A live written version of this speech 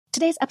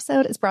Today's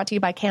episode is brought to you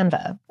by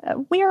Canva.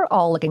 We're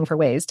all looking for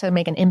ways to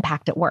make an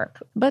impact at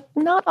work, but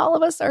not all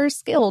of us are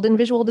skilled in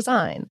visual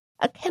design.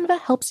 Canva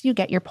helps you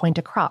get your point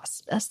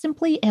across,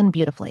 simply and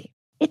beautifully.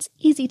 It's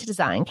easy to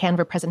design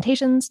Canva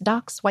presentations,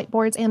 docs,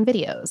 whiteboards, and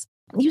videos.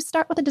 You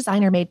start with a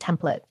designer-made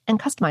template and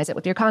customize it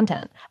with your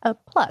content.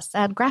 Plus,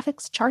 add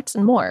graphics, charts,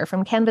 and more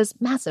from Canva's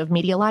massive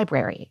media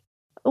library.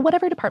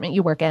 Whatever department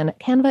you work in,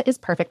 Canva is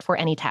perfect for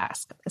any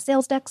task.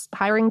 Sales decks,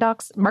 hiring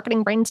docs,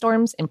 marketing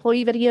brainstorms,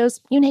 employee videos,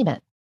 you name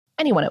it.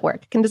 Anyone at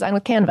work can design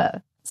with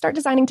Canva. Start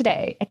designing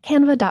today at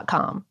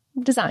canva.com.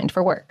 Designed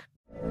for work.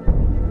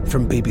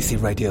 From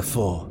BBC Radio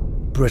 4,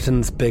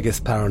 Britain's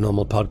biggest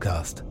paranormal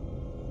podcast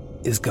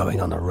is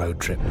going on a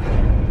road trip.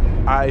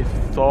 I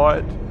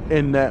thought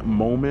in that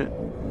moment,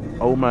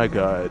 oh my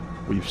God,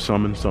 we've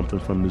summoned something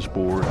from this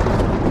board.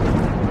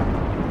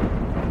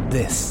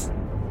 This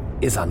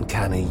is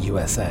Uncanny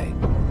USA.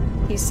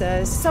 He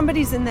says,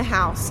 somebody's in the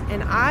house,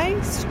 and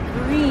I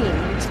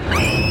screamed.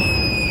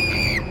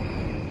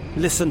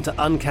 Listen to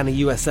Uncanny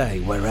USA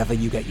wherever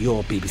you get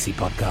your BBC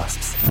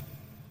podcasts,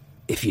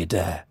 if you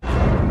dare.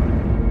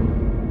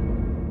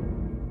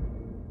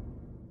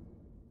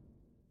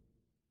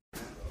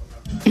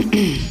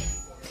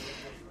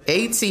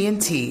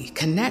 AT&T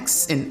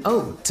connects an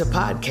ode to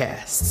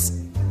podcasts.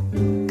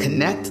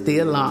 Connect the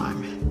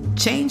alarm.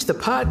 Change the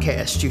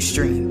podcast you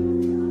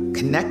stream.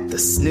 Connect the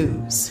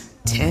snooze.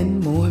 10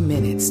 more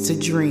minutes to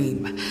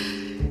dream.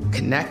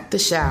 Connect the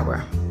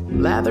shower.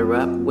 Lather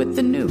up with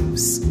the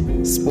news.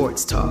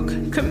 Sports talk,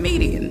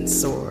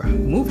 comedians, or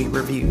movie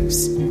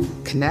reviews.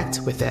 Connect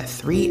with that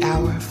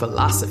 3-hour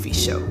philosophy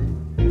show.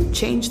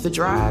 Change the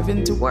drive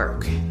into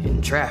work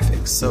in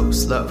traffic so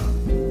slow.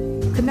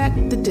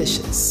 Connect the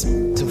dishes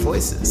to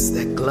voices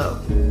that glow.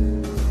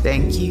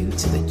 Thank you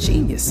to the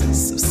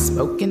geniuses of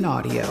spoken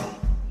audio.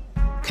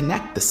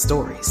 Connect the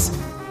stories.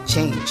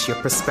 Change your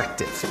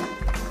perspective.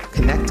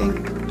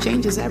 Connecting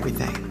changes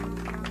everything.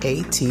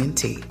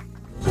 AT&T.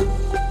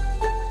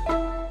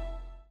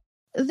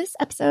 This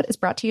episode is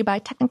brought to you by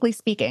Technically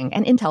Speaking,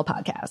 an Intel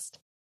podcast.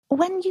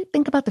 When you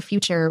think about the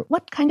future,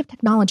 what kind of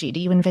technology do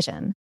you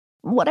envision?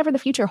 Whatever the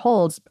future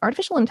holds,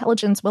 artificial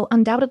intelligence will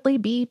undoubtedly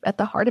be at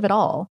the heart of it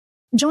all.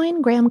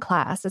 Join Graham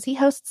Class as he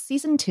hosts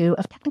Season 2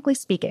 of Technically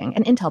Speaking,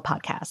 an Intel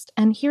podcast,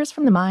 and hears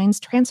from the minds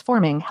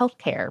transforming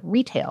healthcare,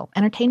 retail,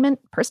 entertainment,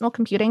 personal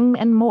computing,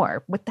 and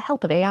more with the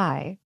help of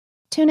AI.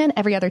 Tune in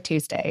every other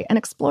Tuesday and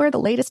explore the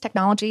latest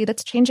technology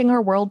that's changing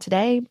our world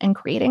today and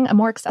creating a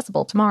more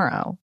accessible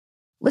tomorrow.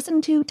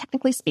 Listen to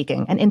Technically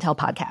Speaking, an Intel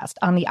podcast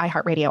on the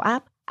iHeartRadio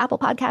app, Apple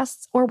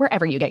Podcasts, or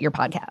wherever you get your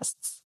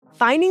podcasts.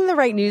 Finding the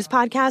right news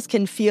podcast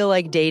can feel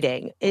like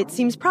dating. It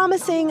seems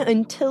promising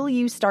until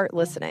you start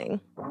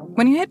listening.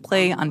 When you hit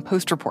play on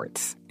Post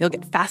Reports, you'll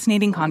get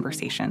fascinating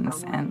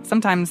conversations and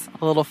sometimes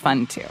a little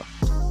fun, too.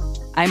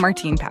 I'm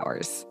Martine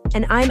Powers.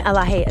 And I'm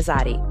Elahe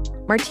Azadi.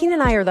 Martine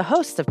and I are the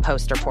hosts of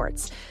Post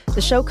Reports.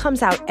 The show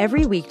comes out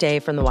every weekday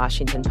from The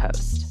Washington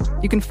Post.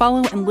 You can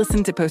follow and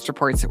listen to Post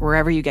Reports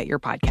wherever you get your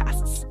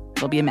podcasts.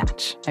 It'll be a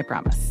match, I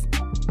promise.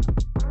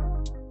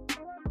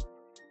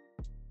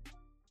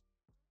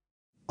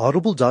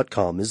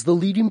 Audible.com is the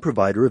leading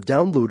provider of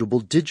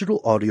downloadable digital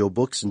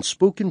audiobooks and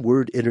spoken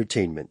word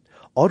entertainment.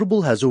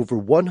 Audible has over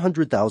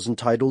 100,000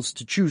 titles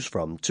to choose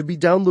from to be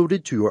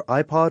downloaded to your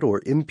iPod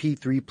or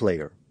MP3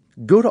 player.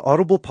 Go to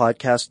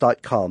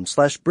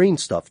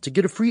audiblepodcast.com/brainstuff to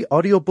get a free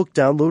audiobook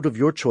download of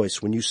your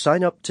choice when you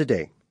sign up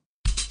today.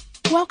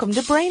 Welcome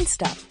to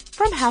Brainstuff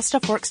from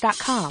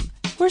HowStuffWorks.com,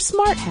 where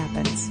smart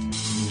happens.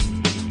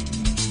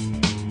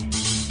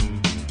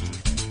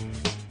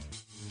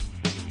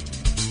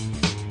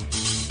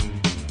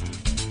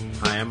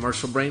 Hi, I'm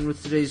Marshall Brain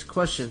with today's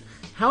question.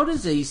 How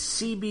does a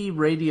CB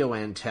radio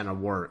antenna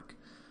work?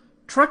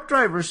 Truck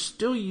drivers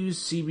still use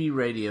CB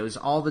radios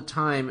all the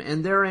time,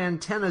 and their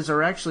antennas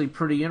are actually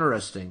pretty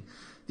interesting.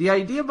 The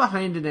idea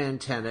behind an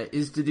antenna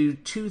is to do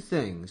two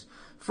things.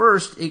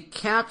 First, it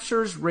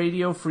captures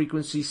radio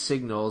frequency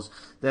signals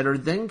that are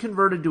then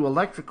converted to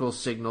electrical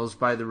signals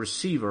by the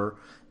receiver,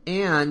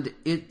 and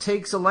it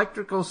takes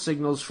electrical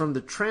signals from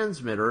the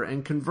transmitter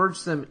and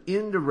converts them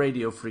into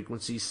radio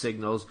frequency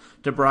signals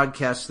to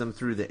broadcast them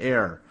through the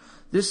air.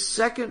 This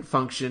second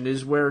function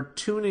is where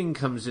tuning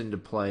comes into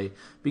play,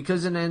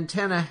 because an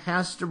antenna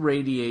has to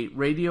radiate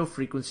radio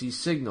frequency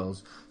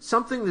signals,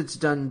 something that's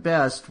done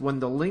best when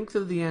the length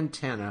of the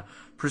antenna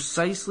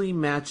precisely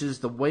matches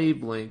the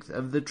wavelength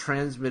of the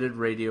transmitted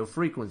radio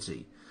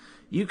frequency.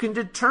 You can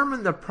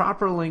determine the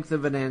proper length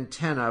of an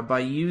antenna by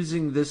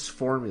using this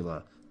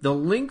formula. The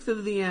length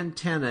of the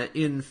antenna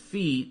in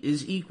feet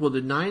is equal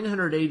to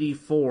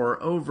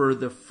 984 over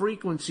the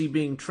frequency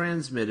being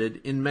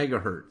transmitted in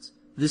megahertz.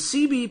 The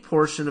CB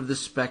portion of the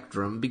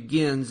spectrum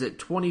begins at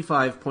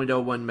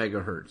 25.01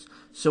 megahertz,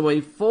 so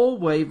a full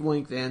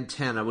wavelength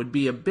antenna would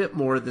be a bit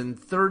more than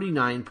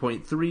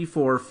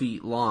 39.34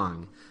 feet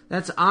long.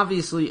 That's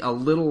obviously a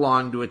little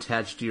long to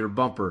attach to your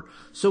bumper,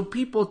 so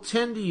people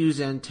tend to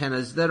use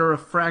antennas that are a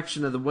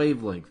fraction of the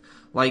wavelength,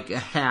 like a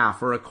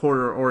half or a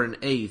quarter or an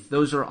eighth.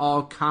 Those are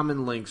all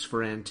common lengths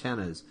for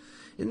antennas.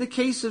 In the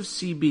case of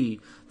CB,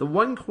 the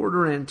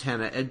 1/4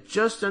 antenna at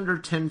just under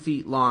 10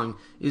 feet long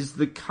is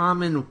the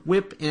common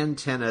whip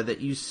antenna that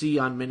you see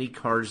on many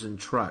cars and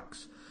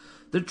trucks.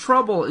 The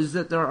trouble is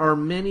that there are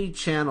many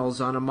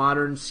channels on a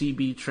modern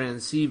CB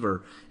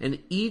transceiver, and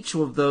each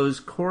of those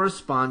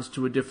corresponds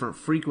to a different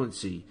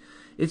frequency.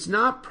 It's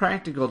not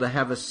practical to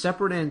have a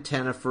separate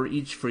antenna for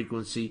each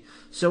frequency,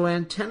 so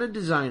antenna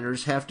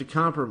designers have to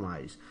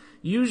compromise.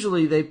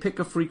 Usually they pick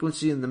a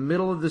frequency in the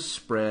middle of the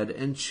spread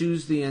and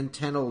choose the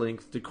antenna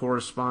length to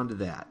correspond to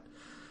that.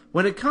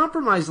 When a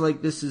compromise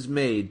like this is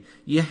made,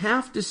 you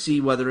have to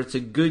see whether it's a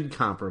good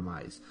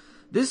compromise.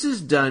 This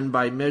is done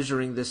by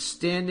measuring the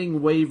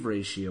standing wave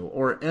ratio,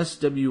 or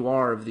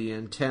SWR, of the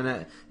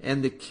antenna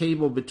and the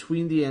cable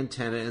between the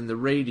antenna and the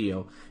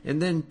radio,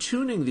 and then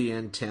tuning the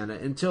antenna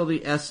until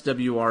the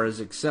SWR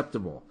is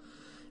acceptable.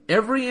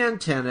 Every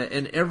antenna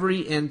and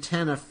every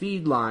antenna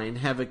feed line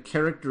have a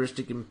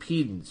characteristic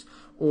impedance,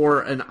 or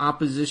an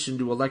opposition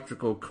to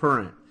electrical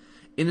current.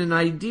 In an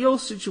ideal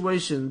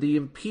situation, the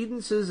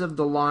impedances of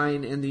the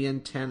line and the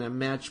antenna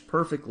match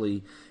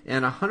perfectly,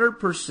 and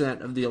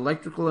 100% of the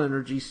electrical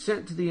energy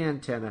sent to the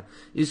antenna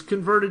is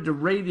converted to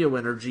radio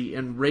energy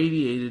and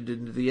radiated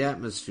into the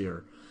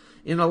atmosphere.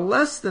 In a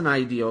less than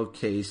ideal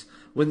case,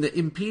 when the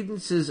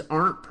impedances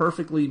aren't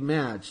perfectly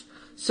matched,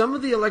 some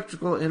of the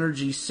electrical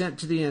energy sent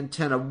to the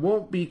antenna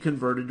won't be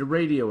converted to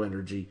radio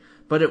energy,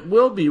 but it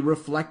will be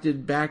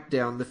reflected back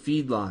down the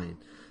feed line.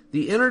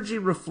 The energy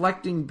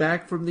reflecting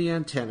back from the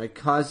antenna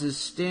causes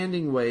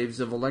standing waves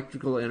of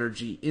electrical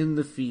energy in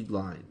the feed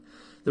line.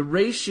 The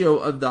ratio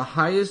of the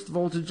highest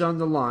voltage on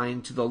the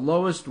line to the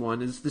lowest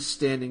one is the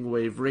standing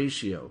wave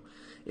ratio.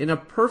 In a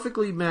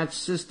perfectly matched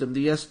system,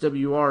 the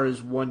SWR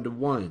is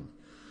 1:1.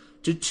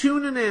 To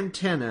tune an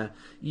antenna,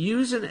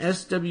 use an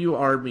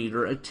SWR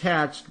meter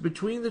attached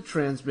between the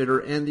transmitter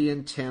and the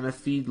antenna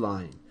feed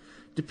line.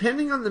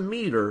 Depending on the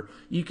meter,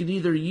 you can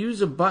either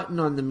use a button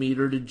on the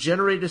meter to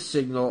generate a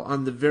signal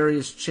on the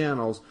various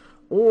channels,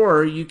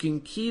 or you can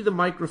key the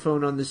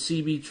microphone on the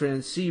CB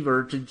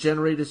transceiver to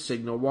generate a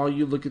signal while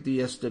you look at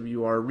the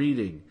SWR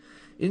reading.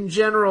 In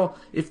general,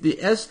 if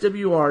the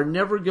SWR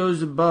never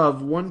goes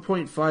above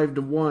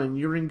 1.5:1,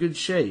 you're in good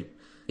shape.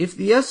 If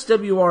the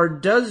SWR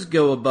does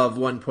go above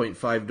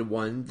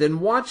 1.5:1, then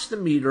watch the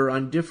meter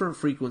on different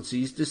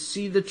frequencies to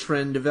see the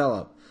trend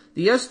develop.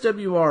 The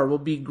SWR will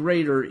be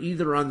greater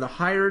either on the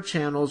higher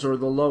channels or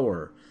the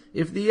lower.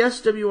 If the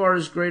SWR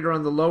is greater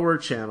on the lower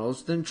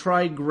channels, then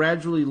try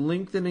gradually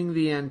lengthening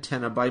the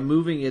antenna by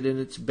moving it in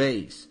its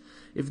base.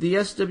 If the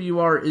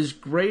SWR is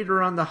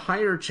greater on the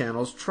higher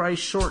channels, try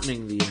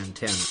shortening the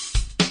antenna.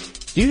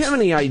 Do you have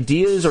any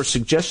ideas or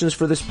suggestions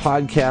for this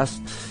podcast?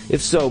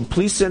 If so,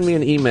 please send me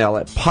an email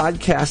at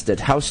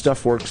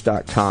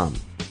podcast@howstuffworks.com.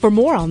 For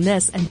more on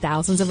this and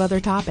thousands of other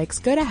topics,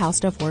 go to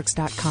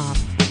howstuffworks.com.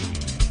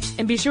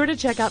 And be sure to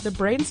check out the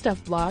Brain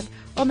Stuff blog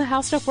on the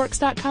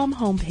howstuffworks.com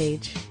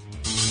homepage.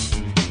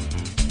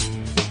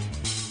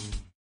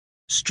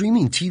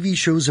 Streaming TV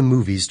shows and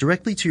movies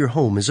directly to your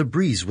home is a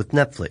breeze with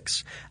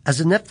Netflix.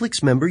 As a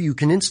Netflix member, you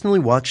can instantly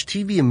watch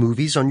TV and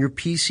movies on your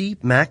PC,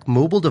 Mac,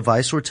 mobile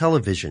device, or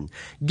television.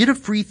 Get a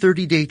free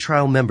 30-day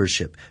trial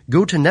membership.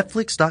 Go to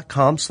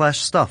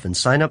netflix.com/stuff and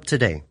sign up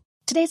today.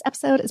 Today's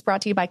episode is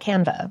brought to you by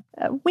Canva.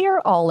 We're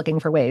all looking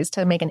for ways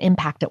to make an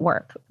impact at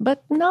work,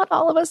 but not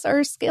all of us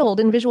are skilled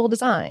in visual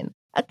design.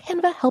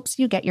 Canva helps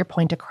you get your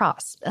point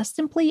across,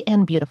 simply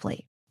and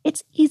beautifully.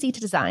 It's easy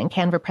to design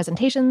Canva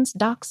presentations,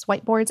 docs,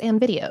 whiteboards,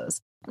 and videos.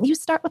 You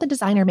start with a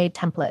designer-made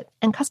template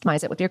and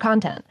customize it with your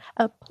content.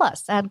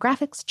 Plus, add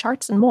graphics,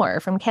 charts, and more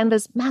from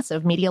Canva's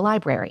massive media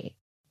library.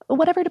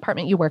 Whatever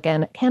department you work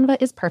in,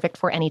 Canva is perfect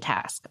for any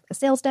task.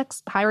 Sales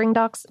decks, hiring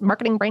docs,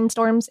 marketing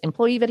brainstorms,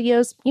 employee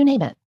videos, you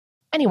name it.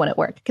 Anyone at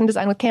work can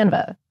design with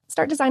Canva.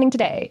 Start designing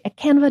today at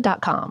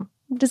canva.com.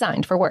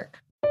 Designed for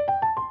work.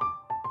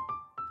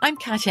 I'm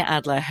Katya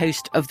Adler,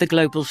 host of The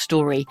Global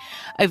Story.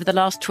 Over the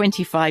last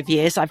 25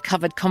 years, I've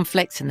covered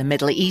conflicts in the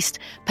Middle East,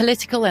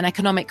 political and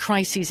economic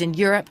crises in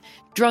Europe,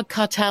 drug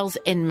cartels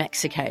in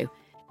Mexico.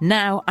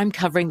 Now I'm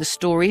covering the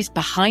stories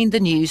behind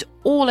the news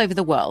all over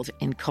the world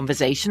in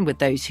conversation with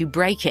those who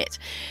break it.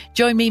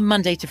 Join me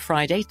Monday to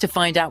Friday to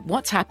find out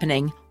what's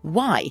happening,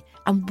 why,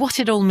 and what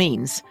it all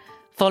means.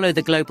 Follow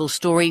The Global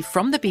Story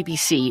from the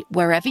BBC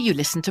wherever you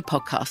listen to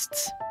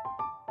podcasts.